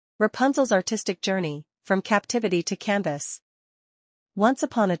Rapunzel's artistic journey, from captivity to canvas. Once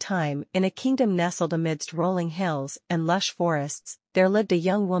upon a time, in a kingdom nestled amidst rolling hills and lush forests, there lived a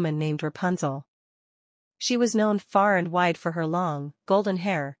young woman named Rapunzel. She was known far and wide for her long, golden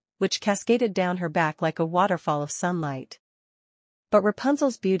hair, which cascaded down her back like a waterfall of sunlight. But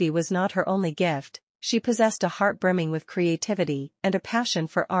Rapunzel's beauty was not her only gift. She possessed a heart brimming with creativity and a passion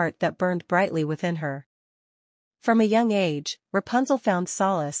for art that burned brightly within her. From a young age, Rapunzel found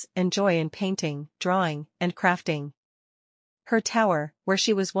solace and joy in painting, drawing, and crafting. Her tower, where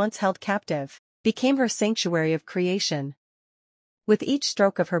she was once held captive, became her sanctuary of creation. With each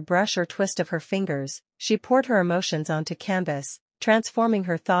stroke of her brush or twist of her fingers, she poured her emotions onto canvas, transforming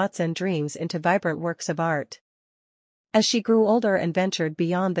her thoughts and dreams into vibrant works of art. As she grew older and ventured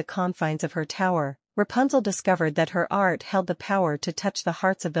beyond the confines of her tower, Rapunzel discovered that her art held the power to touch the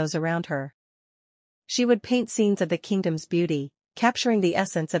hearts of those around her. She would paint scenes of the kingdom's beauty, capturing the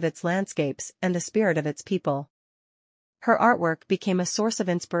essence of its landscapes and the spirit of its people. Her artwork became a source of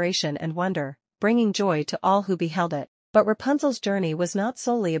inspiration and wonder, bringing joy to all who beheld it. But Rapunzel's journey was not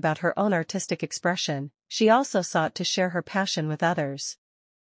solely about her own artistic expression. She also sought to share her passion with others.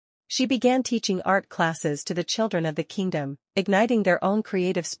 She began teaching art classes to the children of the kingdom, igniting their own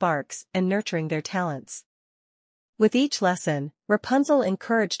creative sparks and nurturing their talents. With each lesson, Rapunzel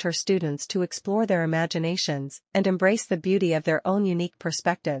encouraged her students to explore their imaginations and embrace the beauty of their own unique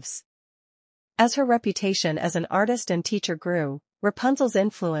perspectives. As her reputation as an artist and teacher grew, Rapunzel's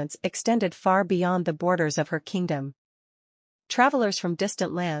influence extended far beyond the borders of her kingdom. Travelers from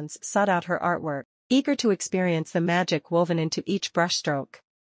distant lands sought out her artwork, eager to experience the magic woven into each brushstroke.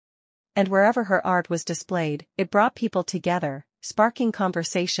 And wherever her art was displayed, it brought people together, sparking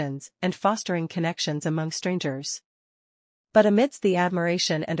conversations and fostering connections among strangers. But amidst the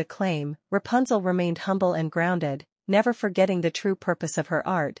admiration and acclaim, Rapunzel remained humble and grounded, never forgetting the true purpose of her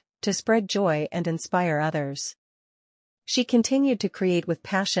art, to spread joy and inspire others. She continued to create with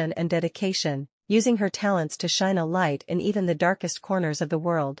passion and dedication, using her talents to shine a light in even the darkest corners of the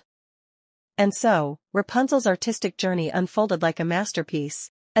world. And so, Rapunzel's artistic journey unfolded like a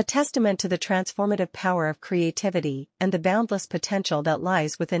masterpiece, a testament to the transformative power of creativity and the boundless potential that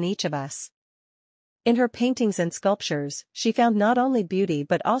lies within each of us. In her paintings and sculptures, she found not only beauty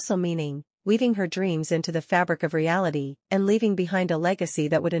but also meaning, weaving her dreams into the fabric of reality and leaving behind a legacy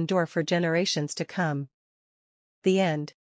that would endure for generations to come. The end.